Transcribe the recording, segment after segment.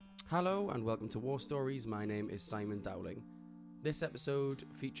Hello and welcome to War Stories. My name is Simon Dowling. This episode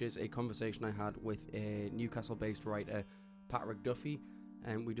features a conversation I had with a Newcastle-based writer, Paddy Duffy,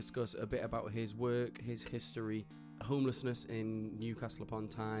 and we discuss a bit about his work, his history, homelessness in Newcastle Upon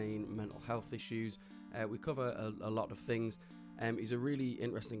Tyne, mental health issues. We cover a lot of things. He's a really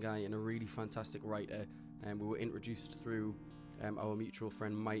interesting guy and a really fantastic writer, and we were introduced through our mutual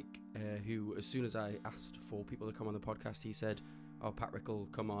friend Mike, who, as soon as I asked for people to come on the podcast, he said, Patrick will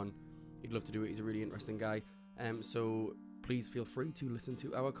come on, he'd love to do it, he's a really interesting guy. So please feel free to listen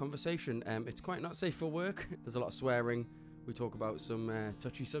to our conversation. It's quite not safe for work, there's a lot of swearing, we talk about some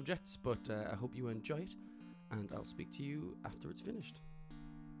touchy subjects, but I hope you enjoy it, and I'll speak to you after it's finished.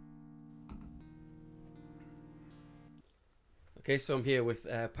 Okay, so I'm here with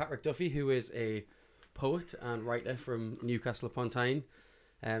Paddy Duffy, who is a poet and writer from Newcastle Upon Tyne.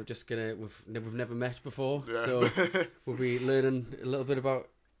 We've never met before, yeah. So we'll be learning a little bit about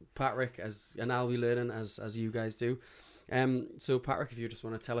Patrick, and I'll be learning as you guys do. So Patrick, if you just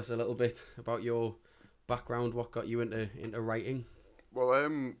want to tell us a little bit about your background, what got you into writing? Well, I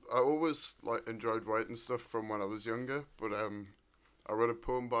always enjoyed writing stuff from when I was younger, but I read a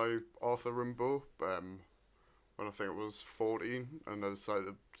poem by Arthur Rimbaud when I think it was 14, and I decided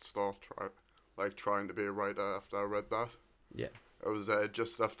to start trying to be a writer after I read that. Yeah. It was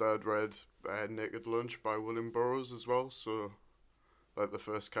just after I'd read Naked Lunch by William Burroughs as well, so the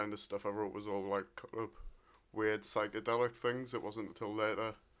first kind of stuff I wrote was all kind of weird psychedelic things. It wasn't until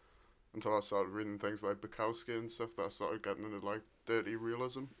later, until I started reading things like Bukowski and stuff, that I started getting into dirty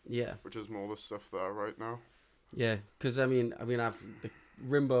realism. Yeah. Which is more the stuff that I write now. Yeah, because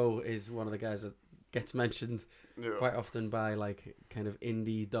Rimbaud is one of the guys that gets mentioned quite often by kind of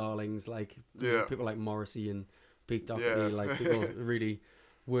indie darlings, people like Morrissey and Pete Doherty, people really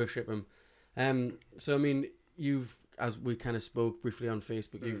worship him. So you've, as we kind of spoke briefly on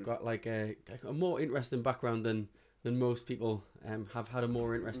Facebook, you've got a more interesting background than most people have had a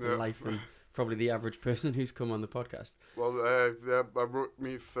more interesting life than probably the average person who's come on the podcast. Well, I wrote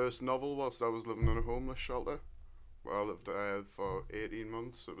my first novel whilst I was living in a homeless shelter, where I lived for 18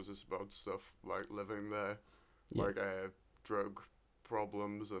 months. It was just about stuff like living there, drug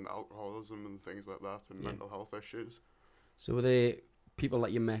problems and alcoholism and things like that, and mental health issues. So were they people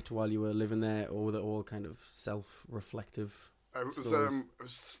that you met while you were living there, or were they all kind of self-reflective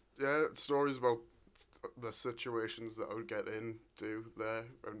stories? Stories about the situations that I would get into there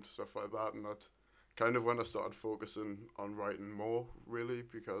and stuff like that, and that's kind of when I started focusing on writing more, really,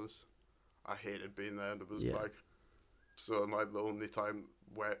 because I hated being there, and it was the only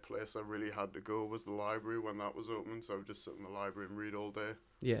place I really had to go was the library when that was open, so I would just sit in the library and read all day.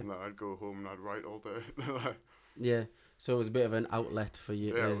 Yeah. And then I'd go home and I'd write all day. Yeah. So it was a bit of an outlet for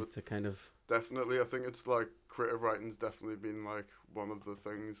you to kind of... Definitely. I think it's creative writing's definitely been one of the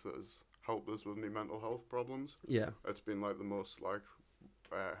things that has helped us with my mental health problems. Yeah. It's been the most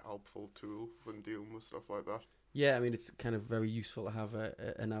helpful tool when dealing with stuff like that. Yeah, it's kind of very useful to have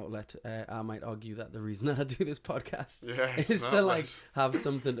an outlet. I might argue that the reason that I do this podcast is to have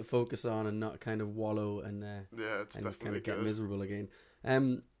something to focus on and not kind of wallow and it's and definitely kind of get good. Miserable again.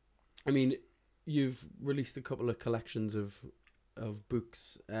 You've released a couple of collections of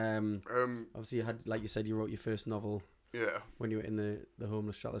books. Obviously you had, like you said, you wrote your first novel. Yeah. When you were in the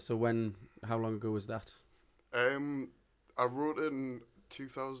homeless shelter. So how long ago was that? I wrote it in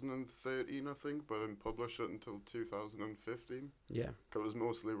 2013, I think, but I didn't publish it until 2015. Yeah. It was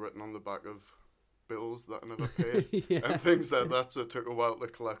mostly written on the back of bills that I never paid and things like that, so it took a while to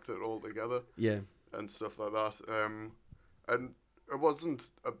collect it all together. Yeah. And stuff like that. And it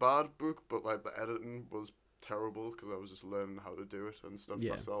wasn't a bad book, but the editing was terrible because I was just learning how to do it and stuff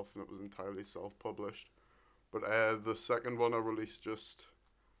myself, and it was entirely self-published. But the second one I released just...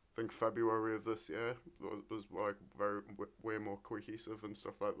 I think February of this year was way more cohesive and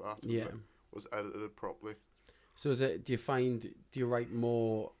stuff like that. Yeah, was edited properly. So do you write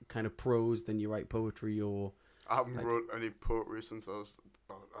more kind of prose than you write poetry, or? I haven't wrote any poetry since I was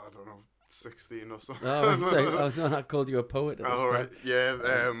about, 16 or something. Oh, right, so I was not called you a poet at this time. Right.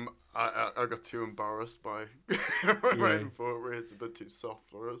 Yeah, I got too embarrassed by writing poetry. It's a bit too soft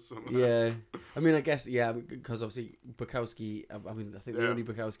for us sometimes. Yeah, I guess, because obviously Bukowski, I think the only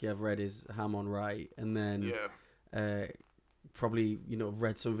Bukowski I've read is Ham on Rye, and then probably,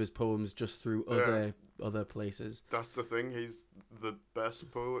 read some of his poems just through other places. That's the thing, he's the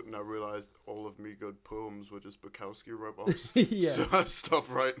best poet, and I realised all of me good poems were just Bukowski rip-offs. So I stopped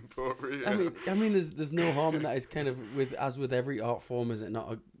writing poetry. Yeah. There's no harm in that. It's kind of, with every art form, is it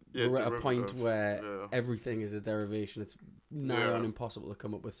not we're at a point where everything is a derivation. It's nigh on impossible to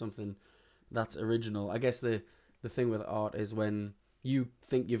come up with something that's original. I guess the thing with art is when you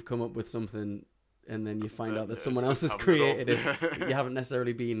think you've come up with something, and then you find out that someone just else has having created it. Yeah. You haven't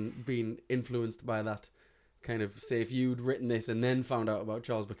necessarily been influenced by that. Kind of, say, if you'd written this and then found out about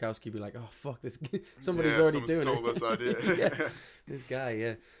Charles Bukowski, you'd be like, oh fuck, this somebody's already doing stole it. this idea. Yeah, this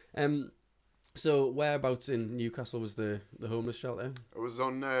guy, yeah. So whereabouts in Newcastle was the homeless shelter? It was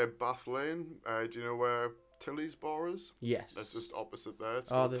on Bath Lane. Do you know where Tilly's Bar is? Yes. It's just opposite there.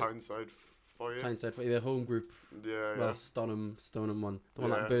 It's Oh, called Tyneside Foyer. Tyneside for the home group. Yeah, Well, yeah. Stoneham one, the one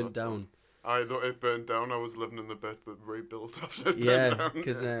that burnt that's down. I thought it burnt down. I was living in the bit that rebuilt after it Yeah, burnt down.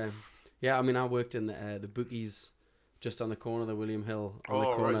 because I mean, I worked in the bookies just on the corner of the William Hill on the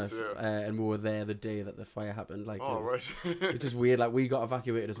corner, right, yeah. and we were there the day that the fire happened. Like, Right. it's just weird. Like, we got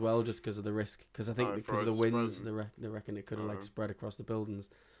evacuated as well just because of the risk. Because I think because of the for winds, spreading. they reckon it could have like spread across the buildings,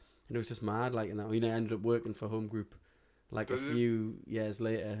 and it was just mad. Like, and that, I mean, I ended up working for Home Group like Did a you? few years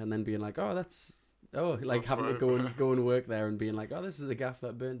later, and then being like, like That's having to right. go and work there and being like, oh, this is the gaff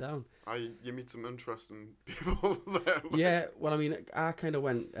that burned down. You meet some interesting people there. Yeah, well, I mean, I kind of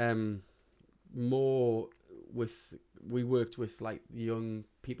went more with, we worked with like young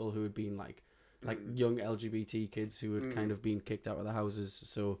people who had been like young LGBT kids who had kind of been kicked out of the houses,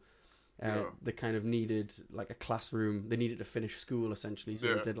 so they kind of needed like a classroom. They needed to finish school essentially,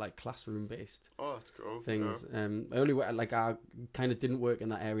 so they did like classroom based that's cool. things. I kind of didn't work in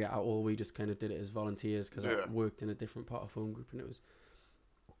that area at all. We just kind of did it as volunteers because I worked in a different part of Home Group, and it was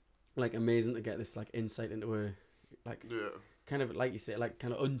like amazing to get this like insight into a like kind of, like you say, like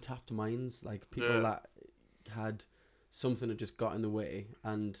kind of untapped minds, like people that had something that just got in the way,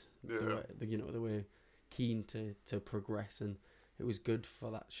 and they were keen to progress, and it was good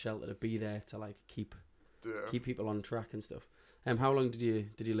for that shelter to be there to like keep people on track and stuff. How long did you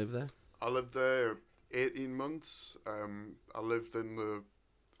live there? I lived there 18 months. I lived in the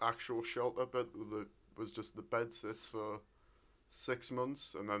actual shelter bit that was just the bed sits for 6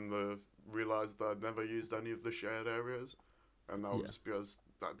 months, and then they realised that I'd never used any of the shared areas, and that was because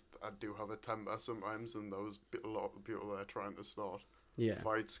I do have a temper sometimes, and there was a lot of people there trying to start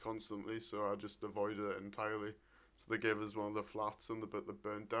fights constantly, so I just avoided it entirely. So they gave us one of the flats on the bit that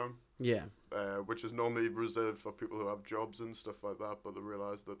burnt down. Yeah. Which is normally reserved for people who have jobs and stuff like that, but they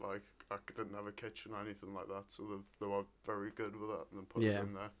realised that like I didn't have a kitchen or anything like that, so they were very good with that and then put us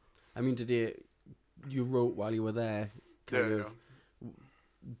in there. I mean, did you wrote while you were there,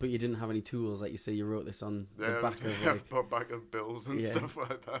 but you didn't have any tools, like you say. You wrote this on the back of back of bills and stuff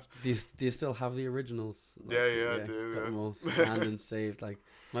like that. Do you still have the originals? Like, I do. Got them all scanned and saved. Like,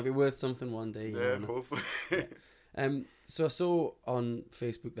 might be worth something one day. Hopefully. So I saw on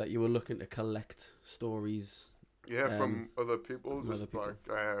Facebook that you were looking to collect stories. From other people,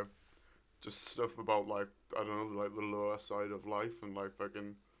 just stuff about like, I don't know, like the lower side of life, and like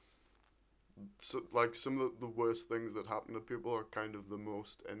fucking. So, like, some of the worst things that happen to people are kind of the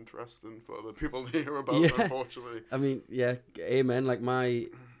most interesting for other people to hear about, unfortunately. I mean, amen. Like, I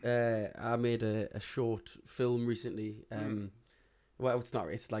made a short film recently. Well, it's not.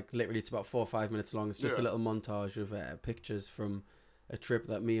 It's like literally, it's about 4 or 5 minutes long. It's just a little montage of pictures from a trip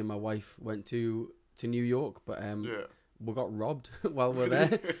that me and my wife went to New York, but we got robbed while we were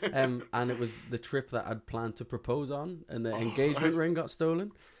there. And it was the trip that I'd planned to propose on, and the engagement ring got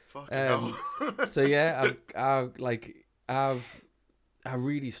stolen. So I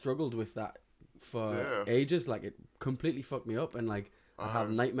really struggled with that for ages. Like, it completely fucked me up, and like I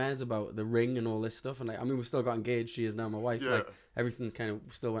have nightmares about the ring and all this stuff. And like, I mean, we still got engaged. She is now my wife. Like, everything kind of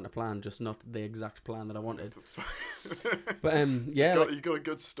still went to plan, just not the exact plan that I wanted. But you got a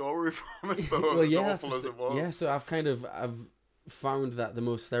good story from it, though. Well, as awful as it was. Yeah, so I've found that the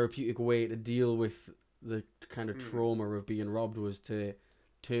most therapeutic way to deal with the kind of trauma of being robbed was to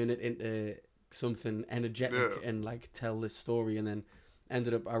turn it into something energetic and like tell this story, and then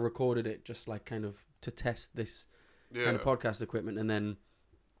I recorded it just like kind of to test this kind of podcast equipment, and then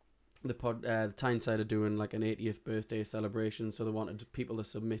the Tyneside are doing like an 80th birthday celebration, so they wanted people to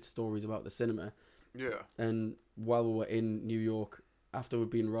submit stories about the cinema. And while we were in New York, after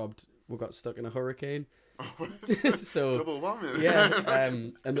we'd been robbed, we got stuck in a hurricane. So double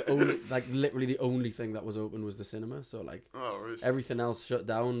whammy. And the only, like, literally the only thing that was open was the cinema, so like everything else shut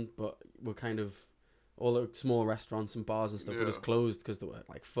down, but we're kind of all the small restaurants and bars and stuff were just closed because they were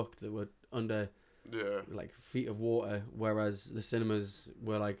like fucked. They were under like feet of water, whereas the cinemas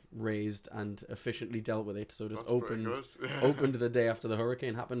were like raised and efficiently dealt with it, so just opened the day after the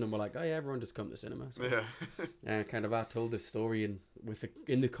hurricane happened, and we're like, oh yeah, everyone just come to cinema. So kind of I told this story in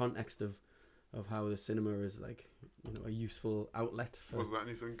the context of how the cinema is like, you know, a useful outlet for. Was there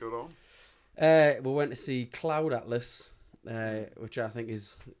anything good on? We went to see Cloud Atlas, which I think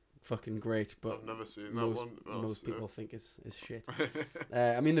is fucking great, but I've never seen that most one. most people think is shit.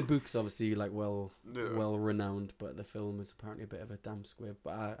 I mean, the book's obviously like well renowned, but the film is apparently a bit of a damn squib.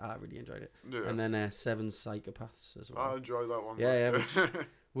 But I really enjoyed it. Yeah. And then Seven Psychopaths as well. I enjoyed that one. Yeah, which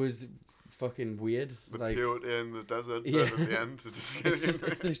was fucking weird. The like purity in the desert, yeah. at the end.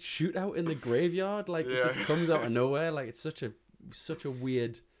 It's the shootout in the graveyard. Like it just comes out of nowhere. Like it's such a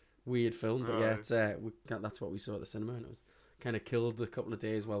weird film. But yeah, it's that's what we saw at the cinema, and it was kind of killed a couple of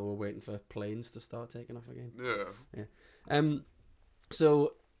days while we were waiting for planes to start taking off again. Yeah.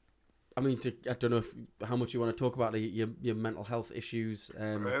 So, I mean, I don't know how much you want to talk about your mental health issues.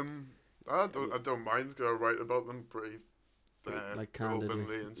 I don't mind. I write about them pretty like candidly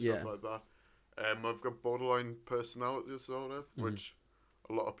openly and stuff like that. I've got borderline personality disorder, which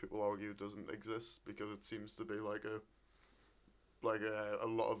a lot of people argue doesn't exist because it seems to be like a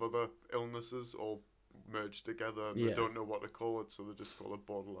lot of other illnesses all merged together, and they don't know what to call it, so they just call it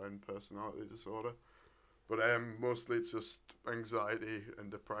borderline personality disorder. But mostly it's just anxiety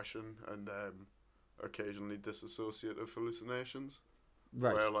and depression, and occasionally dissociative hallucinations.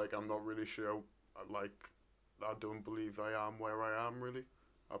 Right. Where like I'm not really sure. I don't believe I am where I am really.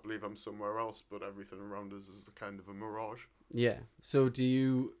 I believe I'm somewhere else, but everything around us is a kind of a mirage. Yeah. So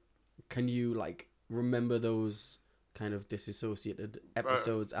can you like remember those kind of disassociated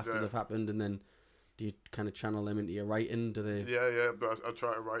episodes after they've happened, and then do you kind of channel them into your writing? Do they? Yeah, but I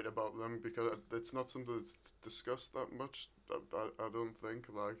try to write about them because it's not something that's discussed that much. I don't think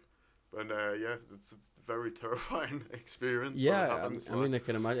but it's a very terrifying experience. Yeah, I mean, I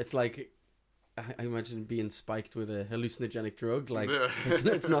can imagine. It's like I imagine being spiked with a hallucinogenic drug. Like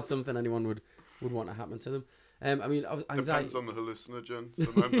it's not something anyone would want to happen to them. I mean, anxiety depends on the hallucinogen.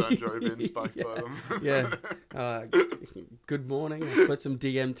 Sometimes I enjoy being spiked by them. Yeah. Good morning. I'll put some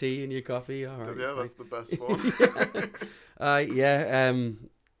DMT in your coffee. All right. Yeah, that's the best one.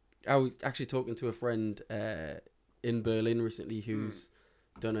 I was actually talking to a friend in Berlin recently who's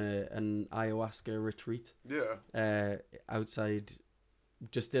done an ayahuasca retreat. Yeah.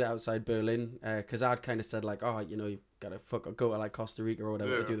 Just did it outside Berlin, because I'd kind of said like, oh, you know, you've got to go to like Costa Rica or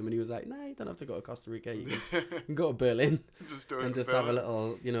whatever to do them, and he was like, nah, you don't have to go to Costa Rica, you can go to Berlin and just have a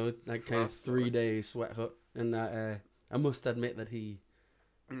little, you know, like kind of 3-day sweat hut, and that I must admit that he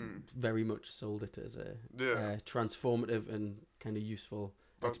very much sold it as a transformative and kind of useful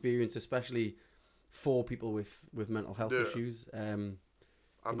experience, especially for people with mental health issues. And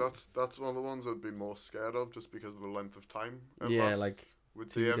that's one of the ones I'd be more scared of, just because of the length of time. Like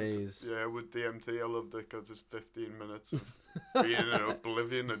with 2 days. Yeah, with DMT, I loved it because it's 15 minutes of being in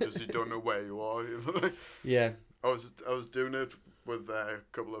oblivion and just you don't know where you are. Yeah. I was doing it with a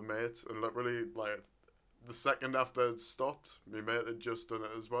couple of mates, and literally like the second after it stopped, my mate had just done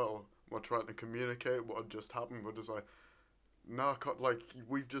it as well. We're trying to communicate what had just happened, but it's like, no,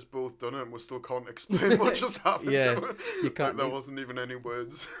 we've just both done it and we still can't explain what just happened. Yeah, you can't. There wasn't even any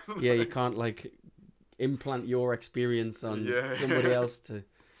words. Yeah, you can't like implant your experience on somebody else to,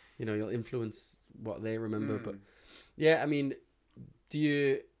 you know, you'll influence what they remember. But yeah, I mean, do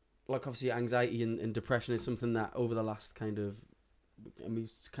you like, obviously anxiety and depression is something that over the last kind of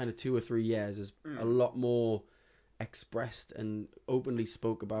 2 or 3 years is a lot more expressed and openly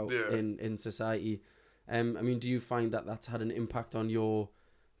spoke about in society. I mean, do you find that that's had an impact on your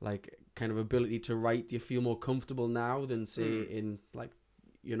like kind of ability to write? Do you feel more comfortable now than say in like,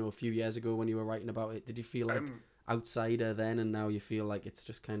 you know, a few years ago when you were writing about it? Did you feel like outsider then, and now you feel like it's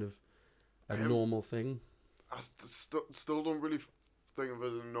just kind of a normal thing? I still don't really think of it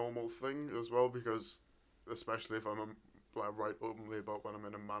as a normal thing as well, because especially if I'm write openly about when I'm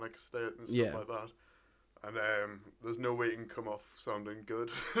in a manic state and stuff like that. And there's no way you can come off sounding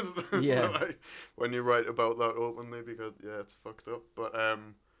good when you write about that openly, because it's fucked up. But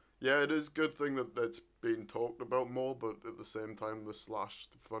it is a good thing that it's been talked about more, but at the same time the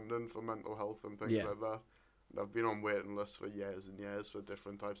slashed funding for mental health and things like that. And I've been on waiting lists for years and years for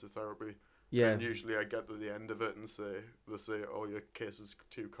different types of therapy. Yeah. And usually I get to the end of it and they say, oh, your case is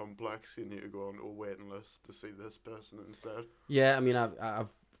too complex, you need to go on a waiting list to see this person instead. Yeah, I mean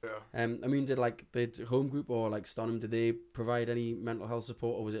I've I mean, did Home Group or like Stonham, did they provide any mental health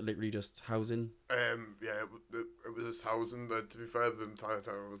support, or was it literally just housing? It was just housing. To be fair, the entire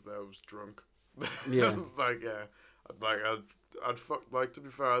time I was there, I was drunk. Yeah. To be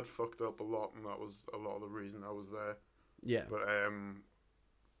fair, I'd fucked up a lot, and that was a lot of the reason I was there. Yeah. But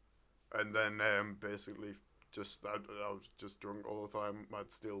and then basically I was just drunk all the time.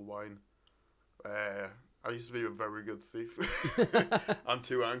 I'd steal wine. I used to be a very good thief. I'm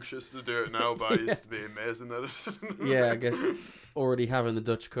too anxious to do it now, but I used to be amazing at it. Yeah, I guess already having the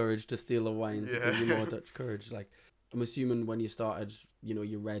Dutch courage to steal the wine to give you more Dutch courage. Like, I'm assuming when you started,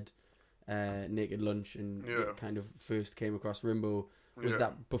 you read Naked Lunch and you Yeah. kind of first came across Rimbo. Was Yeah.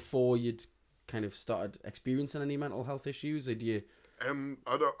 that before you'd kind of started experiencing any mental health issues, or do you?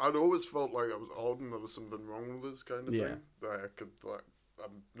 I'd always felt like I was odd and there was something wrong with this kind of Yeah. thing. That I could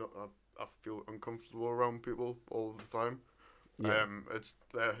I'm not. I feel uncomfortable around people all the time. Yeah.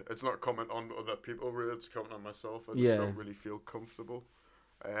 It's not a comment on other people really. It's a comment on myself. I just Yeah. don't really feel comfortable.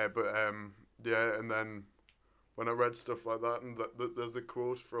 Yeah. And then when I read stuff like that, and there's a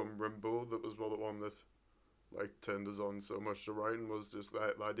quote from Rimbaud that was the one that like turned us on so much to writing, was just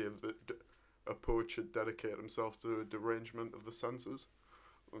the idea of that a poet should dedicate himself to a derangement of the senses,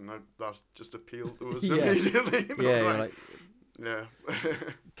 and that just appealed to us Yeah. immediately. Yeah, Yeah.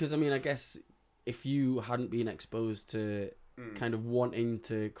 because I mean, I guess if you hadn't been exposed to kind of wanting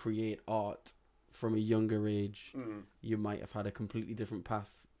to create art from a younger age, you might have had a completely different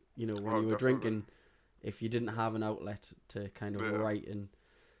path. When you were Definitely. drinking, if you didn't have an outlet to kind of write and.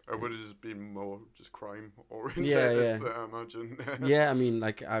 It would have just been more just crime oriented. Yeah. I imagine. Yeah, I mean,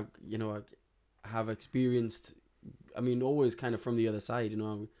 like I have experienced. I mean, always kind of from the other side.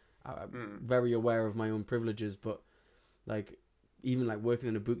 I'm very aware of my own privileges, but like even like working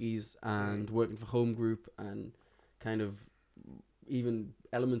in a bookies and working for Home Group and kind of even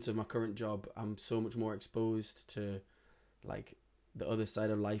elements of my current job, I'm so much more exposed to like the other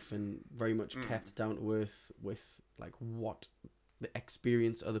side of life and very much kept down to earth with like what the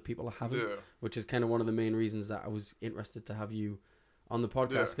experience other people are having, which is kind of one of the main reasons that I was interested to have you on the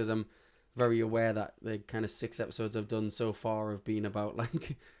podcast, because I'm very aware that the kind of 6 episodes I've done so far have been about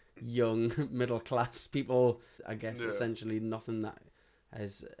like young middle class people, I guess. Essentially nothing that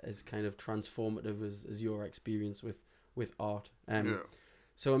as kind of transformative as your experience with art.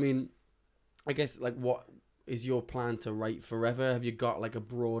 So I mean, I guess like what is your plan to write forever? Have you got like a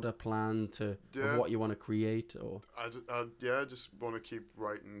broader plan of what you want to create, or? I just want to keep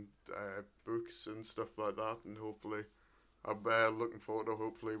writing books and stuff like that, and hopefully I'm looking forward to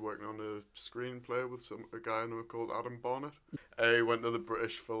hopefully working on a screenplay with a guy I know called Adam Barnett. He went to the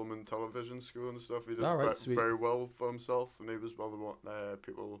British Film and Television School and stuff. He did very well for himself, and he was one of the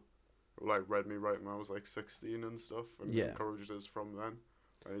people who like read me writing when I was like 16 and stuff, and encouraged us from then.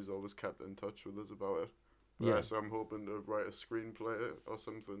 And he's always kept in touch with us about it. So I'm hoping to write a screenplay or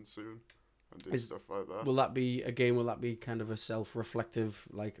something soon and do stuff like that. Will that be kind of a self-reflective,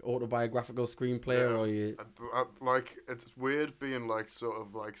 like autobiographical screenplay, or you? Like, it's weird being like sort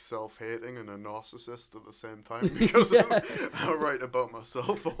of like self-hating and a narcissist at the same time, because I write about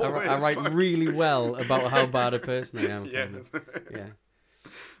myself always. I write really well about how bad a person I am. Yeah. Yeah.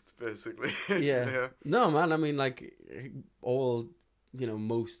 It's basically. Yeah. No, man. I mean, like all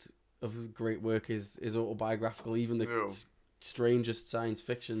most of great work is autobiographical. Even the strangest science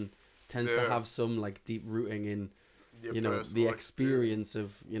fiction tends to have some like deep rooting in the experience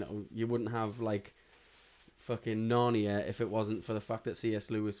of you wouldn't have like fucking Narnia if it wasn't for the fact that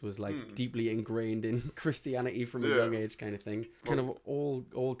C.S. Lewis was like deeply ingrained in Christianity from a young age, kind of thing. Kind of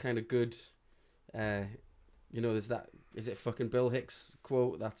all kind of good. There's that, is it fucking Bill Hicks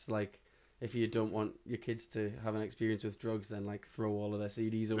quote that's like, if you don't want your kids to have an experience with drugs, then like throw all of their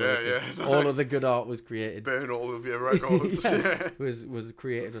CDs away. All of the good art was created. Burn all of your records. Was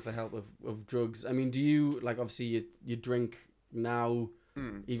created with the help of drugs. I mean, do you like, obviously you drink now,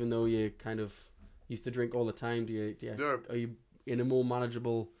 even though you kind of used to drink all the time? Are you in a more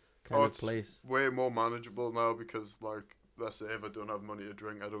manageable kind of place? Way more manageable now, because like, let's say if I don't have money to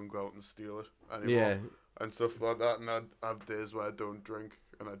drink, I don't go out and steal it anymore. And stuff like that. And I have days where I don't drink,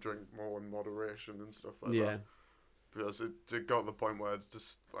 and I drink more in moderation and stuff like that. Because it got to the point where I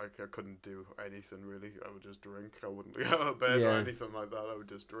couldn't do anything really. I would just drink. I wouldn't get out of bed or anything like that. I would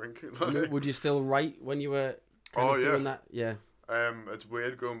just drink. Would you still write when you were doing that? Yeah. It's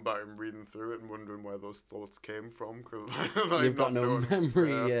weird going back and reading through it and wondering where those thoughts came from, because you've got no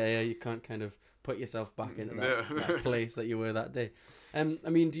memory. You can't kind of put yourself back into that place that you were that day. I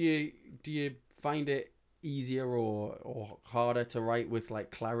mean, do you find it easier or harder to write with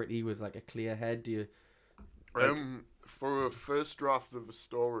like clarity, with like a clear head? Do you for a first draft of a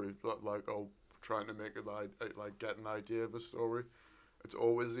story, trying to make get an idea of a story, it's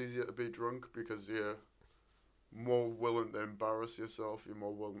always easier to be drunk, because you're more willing to embarrass yourself, you're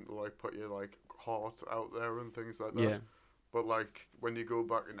more willing to like put your like heart out there and things like that. But like when you go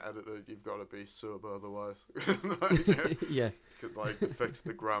back and edit it, you've got to be sober otherwise. To fix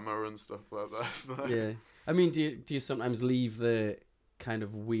the grammar and stuff like that. I mean, do you sometimes leave the kind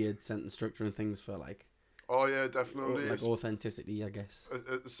of weird sentence structure and things for like? Oh yeah, definitely. Like authenticity, I guess.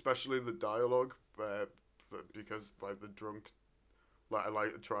 Especially the dialogue, because like the drunk like I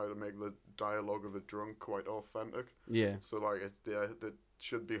like to try to make the dialogue of a drunk quite authentic. Yeah. So like it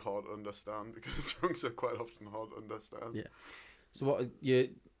should be hard to understand because drunks are quite often hard to understand. Yeah. So what you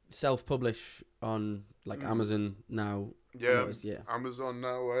self-publish on like Amazon now? Yeah, Amazon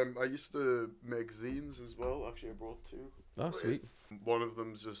now. I used to make zines as well. Actually, I brought 2. Oh, sweet. One of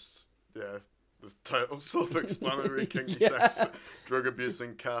them's just the title's self-explanatory: kinky sex, drug abuse,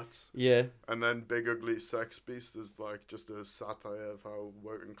 and cats. Yeah. And then Big Ugly Sex Beast is like just a satire of how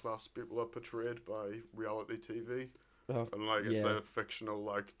working class people are portrayed by reality TV. Oh, and like it's a fictional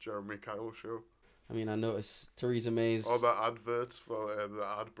like Jeremy Kyle show. I mean, I noticed Theresa May's... All the adverts for the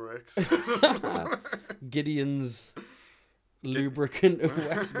ad breaks. Gideon's lubricant of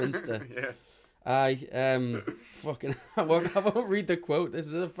Westminster. Yeah. Fucking... I won't read the quote. This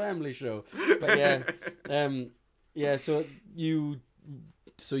is a family show. But yeah. So you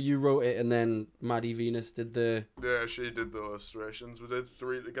wrote it, and then Maddie Venus did the... Yeah, she did the illustrations. We did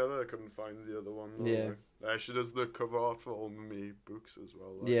 3 together. I couldn't find the other one. Yeah. She does the cover art for all me books as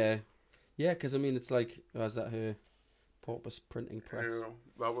well. Like. Yeah. Yeah, because I mean, it's like, is that her porpoise printing press? Yeah,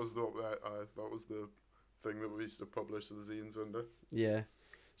 that was the thing that we used to publish the zines under. Yeah.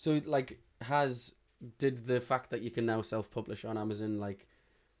 So like, did the fact that you can now self-publish on Amazon like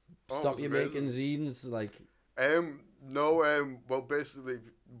stop you making zines? Like, no. Well, basically,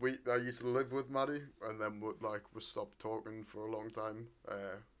 I used to live with Maddie, and then we stopped talking for a long time,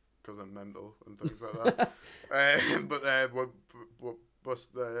 because I'm mental and things like that.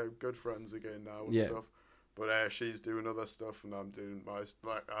 We're good friends again now and stuff. But she's doing other stuff, and I'm doing my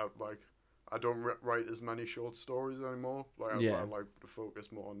I don't write as many short stories anymore. I like to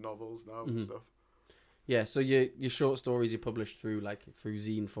focus more on novels now and stuff. Yeah, so your short stories you publish through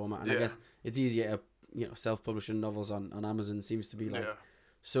zine format, and I guess it's easier to self-publishing novels on Amazon seems to be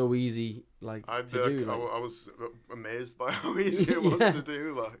so easy to do. I was amazed by how easy it was to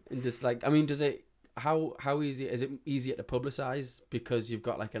do. And just I mean, does it? How easy is it? Easier to publicize because you've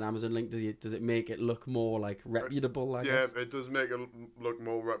got an Amazon link? Does it make it look more reputable? I guess? It does make it look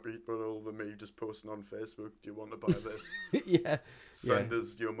more reputable than me just posting on Facebook. Do you want to buy this? Send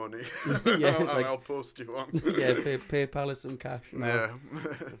us your money. And I'll post you on. PayPal us some cash. I'll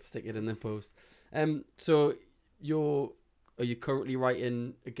stick it in the post. So are you currently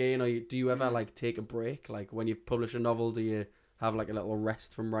writing again, or do you ever take a break? When you publish a novel, do you have a little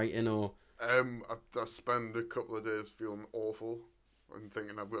rest from writing, or? I spend a couple of days feeling awful and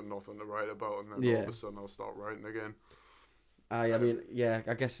thinking I've got nothing to write about, and then all of a sudden I'll start writing again.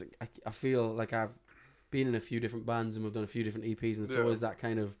 I guess I feel like I've been in a few different bands and we've done a few different EPs, and it's always that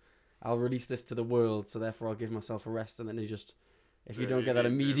kind of, I'll release this to the world, so therefore I'll give myself a rest, and then if you don't get that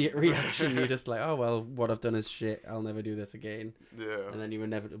immediate reaction, you're just like, oh well, what I've done is shit, I'll never do this again. Yeah. And then you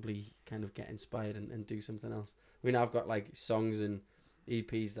inevitably kind of get inspired and do something else. I mean, I've got songs and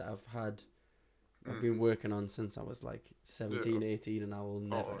EPs that I've been working on since I was 17, 18, and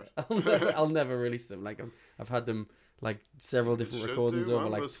I'll never release them. I've had them several different recordings over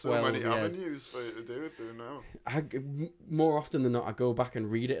 12 years. So many avenues for you to do it through now. More often than not, I go back and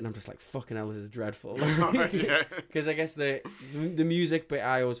read it, and I'm just fucking hell, this is dreadful. Because I guess the music bit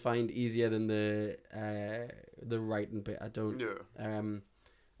I always find easier than the writing bit. I don't. Yeah.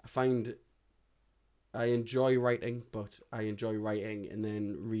 I find I enjoy writing, but I enjoy writing and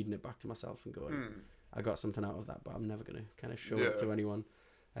then reading it back to myself and going, I got something out of that, but I'm never gonna kind of show it to anyone.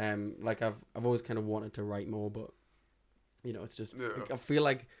 I've always kind of wanted to write more, but it's just I feel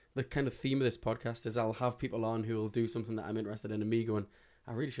like the kind of theme of this podcast is I'll have people on who will do something that I'm interested in, and me going,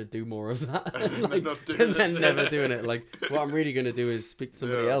 I really should do more of that, and then never doing it. What I'm really gonna do is speak to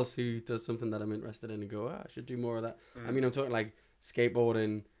somebody else who does something that I'm interested in and go, I should do more of that. I mean, I'm talking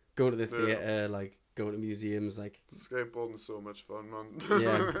skateboarding, going to the theatre, going to museums, skateboarding's so much fun, man.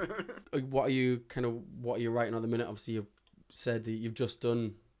 Yeah. What are you writing at the minute? Obviously, you've said that you've just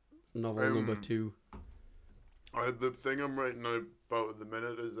done novel number 2. The thing I'm writing about at the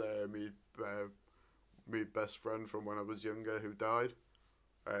minute is me best friend from when I was younger who died.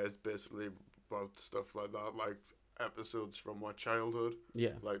 It's basically about stuff like that, episodes from my childhood.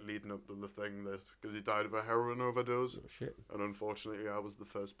 Yeah. Leading up to the thing because he died of a heroin overdose. Oh shit. And unfortunately, I was the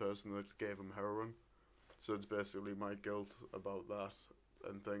first person that gave him heroin. So it's basically my guilt about that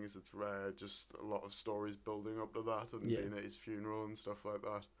and things. It's just a lot of stories building up to that and being at his funeral and stuff like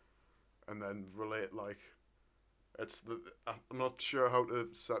that. And then relate I'm not sure how to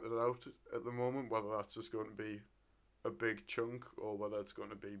set it out at the moment, whether that's just going to be a big chunk or whether it's going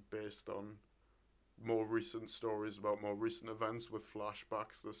to be based on more recent stories about more recent events with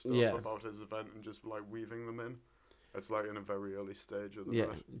flashbacks, the stuff about his event, and just weaving them in. It's in a very early stage of the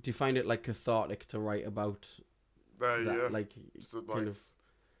minute. Do you find it cathartic to write about Yeah. like So, kind of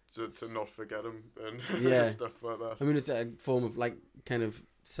to not forget him and Yeah. stuff like that. I mean, it's a form of like kind of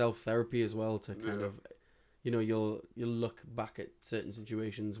self-therapy as well, to kind Yeah. of, you know, you'll look back at certain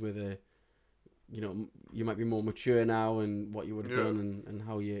situations with a, you know, you might be more mature now and what you would have Yeah. done and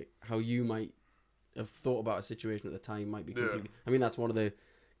how you might have thought about a situation at the time might be Yeah. completely. I mean, that's one of the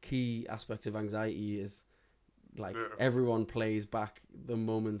key aspects of anxiety is like Yeah. everyone plays back the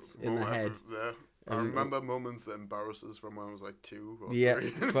moments in the head. Yeah. I And, remember moments that embarrass us from when I was like 2 or Yeah,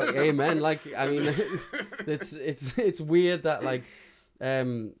 3. fuck, amen. Like, I mean, it's weird that like,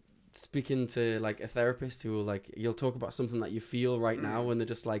 speaking to like a therapist who will like, you'll talk about something that you feel right now, and they're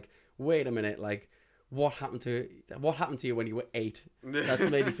just like, wait a minute, like, what happened to you when you were 8? That's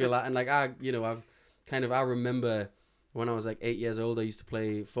made you feel that. And like, I remember when I was like 8 years old, I used to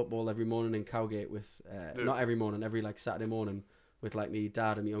play football every morning in Cowgate with, not every morning, every like Saturday morning with like me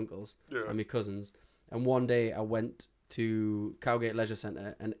dad and my uncles and my cousins. And one day I went to Cowgate Leisure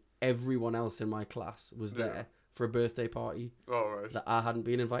Centre and everyone else in my class was there for a birthday party that I hadn't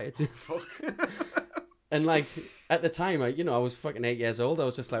been invited to. Fuck. And like at the time, I was fucking 8 years old. I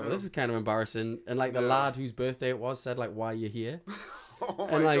was just like, well, this is kind of embarrassing. And like the lad whose birthday it was said like, why are you here? Oh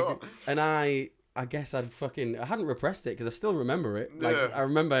And my like, God. and I guess I hadn't repressed it because I still remember it. Like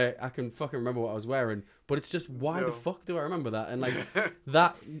I can fucking remember what I was wearing, but it's just why the fuck do I remember that? And like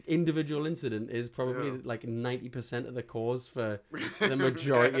that individual incident is probably like 90% of the cause for the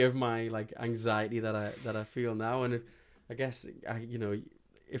majority of my like anxiety that I feel now. And I guess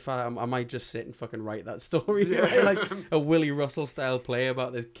if I might just sit and fucking write that story, right? Like a Willie Russell style play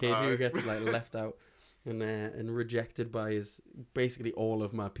about this kid who gets like left out and rejected by basically all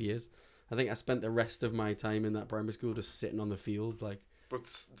of my peers. I think I spent the rest of my time in that primary school just sitting on the field, like. But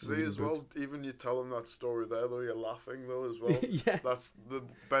see as well, even you telling that story there though, you're laughing though as well. Yeah. That's the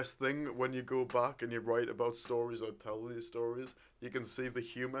best thing when you go back and you write about stories or tell these stories. You can see the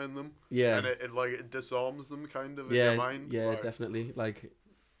humour in them. Yeah. And it disarms them kind of in your mind. Yeah, definitely. Like,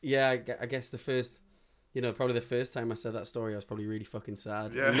 yeah, I guess probably the first time I said that story, I was probably really fucking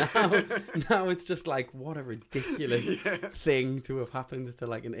sad. Yeah. And now it's just like, what a ridiculous thing to have happened to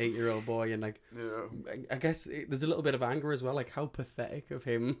like an 8-year-old boy. And like, I guess there's a little bit of anger as well. Like, how pathetic of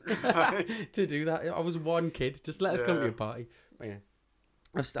him to do that. I was one kid. Just let us come to your party. But yeah,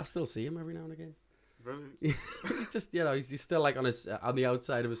 I still see him every now and again. Really? He's just, he's still like on the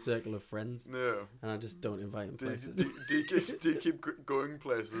outside of a circle of friends. Yeah. And I just don't invite him places. Do you keep going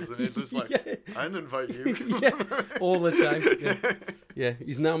places and he's just like, I didn't invite you. All the time. Yeah,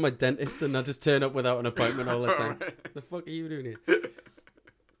 he's now my dentist and I just turn up without an appointment all the time. The fuck are you doing here?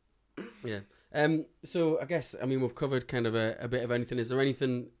 Yeah. So I guess, we've covered kind of a bit of anything. Is there any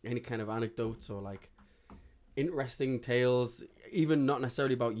kind of anecdotes or like interesting tales, even not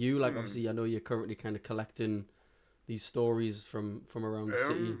necessarily about you? Like obviously I know you're currently kind of collecting these stories from around the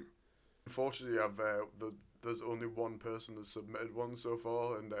city. Unfortunately, there's only one person that's submitted one so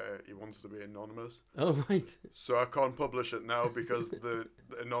far, and he wants to be anonymous. Oh right. So I can't publish it now because the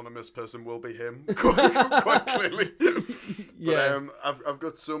anonymous person will be him quite clearly. Yeah. But I've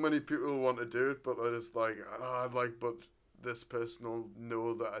got so many people who want to do it, but they're just like, but this person will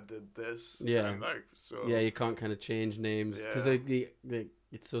know that I did this. Yeah. And so. Yeah, you can't kind of change names because they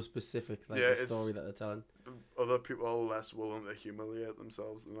it's so specific, like the story that they're telling. Other people are less willing to humiliate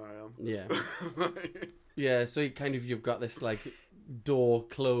themselves than I am. Yeah. Yeah, so you've got this like door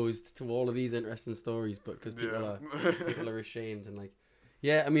closed to all of these interesting stories, but because people are ashamed and like,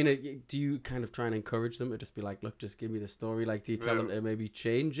 do you kind of try and encourage them to just be like, look, just give me the story? Like, do you tell them to maybe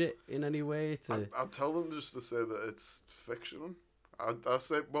change it in any way? I tell them just to say that it's fiction. I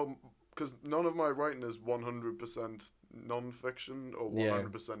say, well, because none of my writing is 100% non-fiction or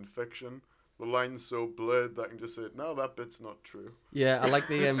 100% fiction. The line's so blurred that I can just say, no, that bit's not true. Yeah, I like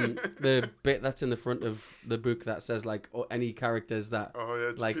the bit that's in the front of the book that says like any characters that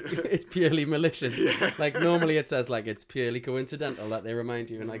it's purely malicious. Yeah. Like normally it says like it's purely coincidental that they remind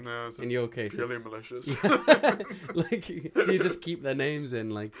you, and like in your case purely malicious. Like, do you just keep their names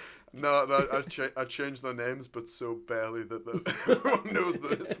in like? No, I changed their names, but so barely that everyone knows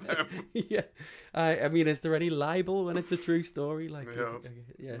that it's them. Yeah, I mean, is there any libel when it's a true story? Like,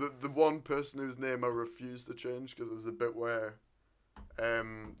 yeah. The one person whose name I refuse to change because there's a bit where,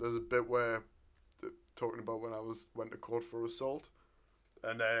 talking about when I went to court for assault,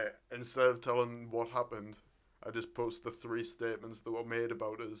 and instead of telling what happened, I just post the 3 statements that were made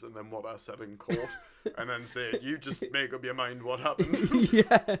about us and then what I said in court, and then say, you just make up your mind what happened.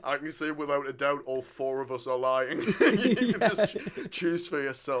 Yeah. I can say without a doubt all 4 of us are lying. You can just choose for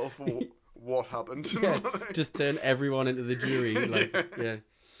yourself what happened. Yeah. Just turn everyone into the jury. Like, yeah.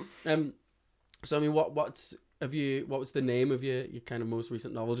 So I mean, what's Have you? What was the name of your kind of most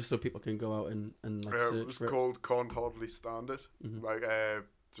recent novel, just so people can go out and like search It was for it? called Can't Hardly Stand It. Mhm. Like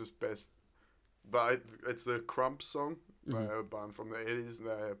just based, it's a Cramp song, Mhm. a band from the 80s.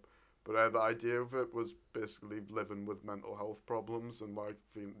 But the idea of it was basically living with mental health problems and like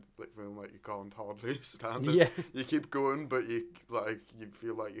feeling like you can't hardly stand it. Yeah, You keep going, but you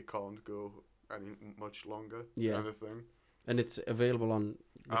feel like you can't go any much longer. Yeah. Kind of thing. and it's available on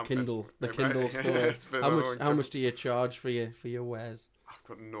the Kindle, the it's- Kindle yeah, store. it's been How on much? one How Kindle. much do you charge for your wares? I've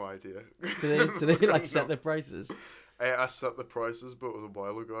got no idea. Do they like set No. the prices? I set the prices, but it was a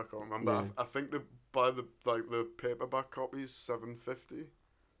while ago. I can't remember. Yeah. I think the buy the paperback copies $7.50.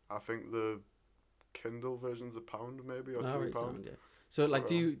 I think the Kindle version's £1 maybe or Oh, £2. right, sound, yeah. So like,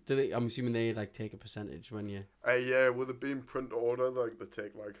 do they? I'm assuming they like take a percentage when you. Yeah, with it being print order, like they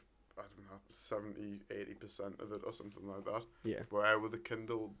take like I don't know 70-80% of it or something like that. Yeah. Where with the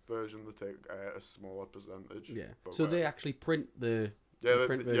Kindle version, they take a smaller percentage. Yeah. But So they actually print the. Yeah, the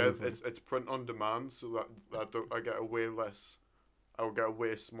print version for it's print on demand, so that I get a way less. I would get a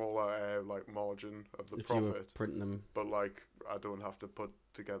way smaller like margin of the if you were profit, printing them. but like I don't have to put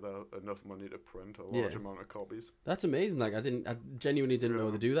together enough money to print a Yeah. large amount of copies. That's amazing. Like I genuinely didn't know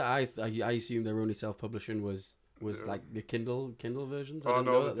Yeah. they do that. I assumed their only self-publishing was Yeah. like the Kindle versions. I Oh didn't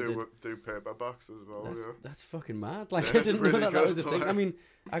know no, that they they did. do paperbacks as well. That's fucking mad. Like Yeah, I it's didn't know really that was a good, thing. I like- mean,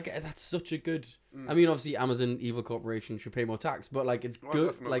 I get that's such a good. Mm. I mean, obviously, Amazon Evil Corporation should pay more tax, but like it's Well, good.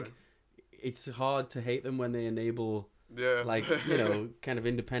 definitely. Like it's hard to hate them when they enable Yeah, like kind of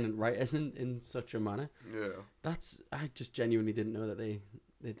independent writers in such a manner. yeah. I just genuinely didn't know that they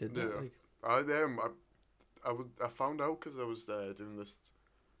did that. Yeah. Like, I found out because I was doing this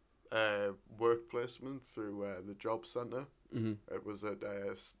work placement through the job centre. mhm. It was at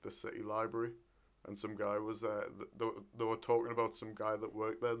the city library, and some guy was they were talking about some guy that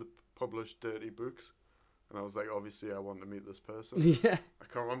worked there that published dirty books, and I was like, obviously I want to meet this person. Yeah. I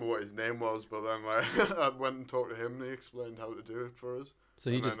can't remember what his name was, but then like, I went and talked to him, and he explained how to do it for us. So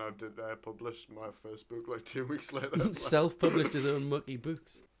he and just then I did publish my first book like 2 weeks later. self-published his own mucky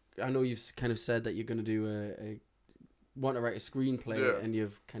books. I know you've kind of said that you're going to do a want to write a screenplay, Yeah. and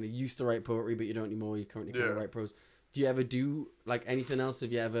you've kind of used to write poetry, but you don't anymore. You currently kind of Yeah. write prose. Do you ever do like anything else?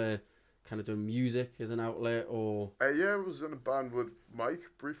 Have you ever kind of done music as an outlet, or? Yeah, I was in a band with Mike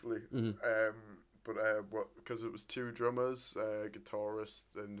briefly. Mhm. But because it was two drummers, a guitarist,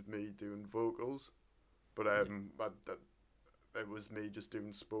 and me doing vocals. But it was me just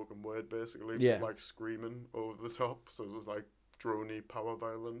doing spoken word basically, Yeah. like screaming over the top. So it was like drony power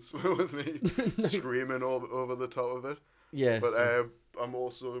violence with me Nice. screaming over the top of it. Yeah. But so- I'm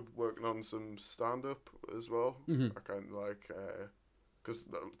also working on some stand up as well. Mhm. I kind of like because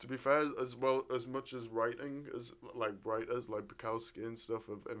to be fair, as well as much as writing as like writers like Bukowski and stuff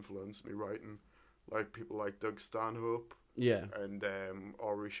have influenced me writing, like people like Doug Stanhope yeah. and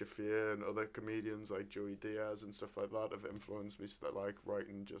Ari Shafir and other comedians like Joey Diaz and stuff like that have influenced me like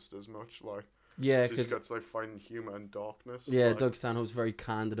writing just as much. Like Yeah, just because gets like finding humor and darkness. yeah, like, Doug Stanhope's very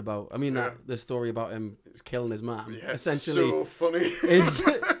candid about. I mean, Yeah. the story about him killing his mom yeah, it's essentially so funny. is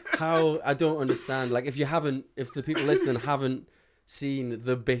how I don't understand. Like, if the people listening haven't seen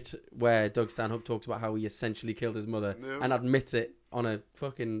the bit where Doug Stanhope talks about how he essentially killed his mother Yeah. and admits it on a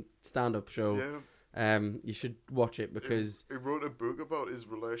fucking stand-up show, Yeah. you should watch it because He wrote a book about his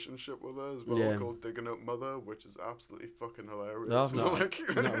relationship with her as well, Yeah. called Digging Up Mother, which is absolutely fucking hilarious. No, I've not- Like-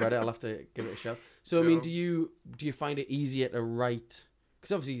 I've not read it. I'll have to give it a shot. So, I Yeah. mean, do you find it easier to write?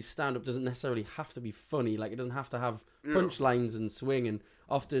 Because obviously, stand-up doesn't necessarily have to be funny. Like, it doesn't have to have Yeah. punchlines and swing. And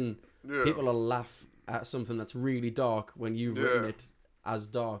often Yeah. people will laugh at something that's really dark when you've written Yeah. it as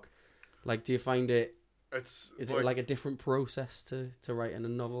dark. Like, do you find it? It's Is it like a different process to writing a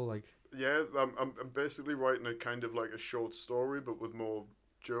novel? Like, yeah, I'm basically writing a kind of like a short story, but with more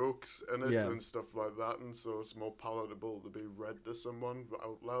jokes in it Yeah. and stuff like that, and so it's more palatable to be read to someone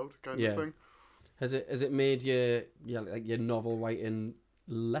out loud, kind Yeah. of thing. has it made your novel writing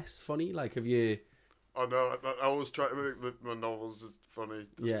less funny? Like, have you? Oh no, I always try to make my novels as funny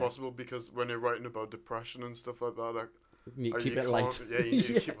as Yeah. possible, because when you're writing about depression and stuff like that, You keep you it light. can't- Yeah, you need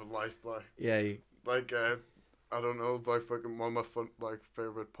Yeah. to keep it light, like. Yeah, Like, I don't know, like, fucking one of my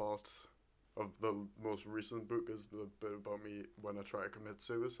favourite parts of the most recent book is the bit about me when I try to commit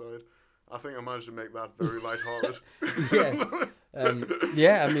suicide. I think I managed to make that very lighthearted.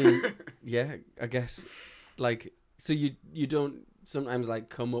 Yeah, I mean, yeah, I guess, like, so you don't sometimes like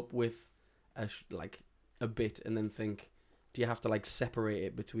come up with a bit and then think, do you have to like separate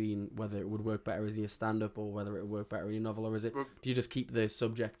it between whether it would work better as your stand-up or whether it would work better in your novel, or is it? Well, Do you just keep the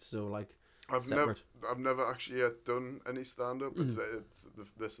subject so like I've separate? never actually yet done any stand up. Mhm.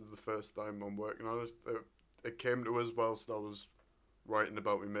 This is the first time I'm working on it. it came to us whilst I was writing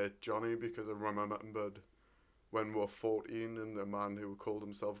about my mate Johnny, because I remembered when we were 14 and a man who called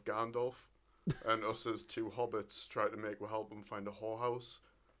himself Gandalf and us as two hobbits tried to help him find a whorehouse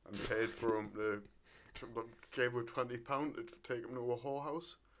and paid for him gave her £20 to take him to a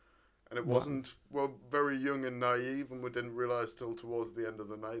whorehouse. And it wasn't, very young and naive, and we didn't realise till towards the end of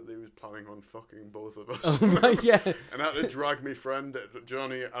the night that he was planning on fucking both of us. Oh my, yeah. And I had to drag my friend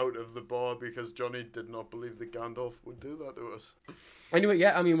Johnny out of the bar because Johnny did not believe that Gandalf would do that to us. Anyway,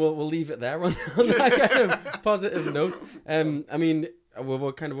 yeah, I mean, we'll leave it there on that kind of positive note. I mean,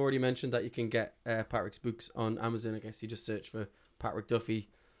 we've kind of already mentioned that you can get Patrick's books on Amazon. I guess you just search for Patrick Duffy.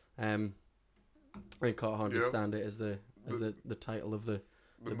 I can't understand it as the title of the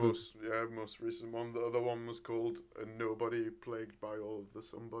most recent one. The other one was called "A Nobody Plagued by All of the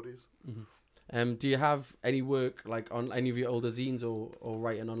Somebodies." Mm-hmm. Do you have any work like on any of your older zines or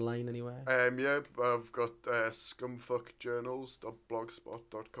writing online anywhere? Yeah, I've got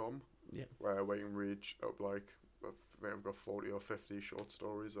scumfuckjournals.blogspot.com. Yeah, where we can read up like I think I've got 40 or 50 short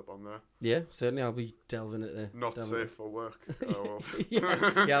stories up on there. Yeah, certainly I'll be delving into safe for work.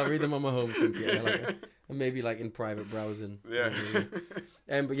 yeah, I'll read them on my home computer, and maybe like in private browsing. Yeah.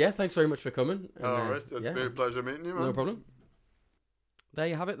 But yeah, thanks very much for coming. Alright, it's been a pleasure meeting you, man. No problem. There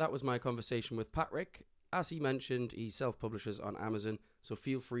you have it. That was my conversation with Patrick. As he mentioned, he self-publishes on Amazon, so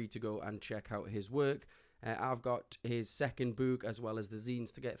feel free to go and check out his work. I've got his second book as well as the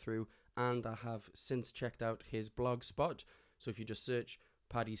zines to get through, and I have since checked out his blog spot. So if you just search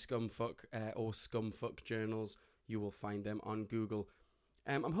Paddy Scumfuck or Scumfuck Journals, you will find them on Google.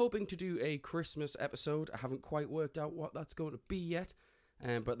 I'm hoping to do a Christmas episode. I haven't quite worked out what that's going to be yet,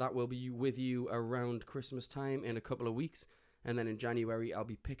 but that will be with you around Christmas time in a couple of weeks. And then in January, I'll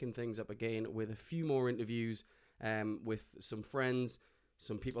be picking things up again with a few more interviews with some friends,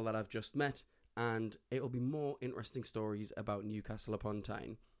 some people that I've just met, and it will be more interesting stories about Newcastle Upon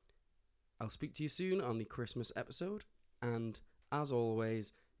Tyne. I'll speak to you soon on the Christmas episode, and as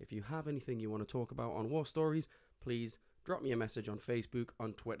always, if you have anything you want to talk about on War Stories, please drop me a message on Facebook,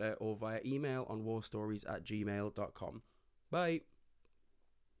 on Twitter, or via email on warstories@gmail.com. Bye!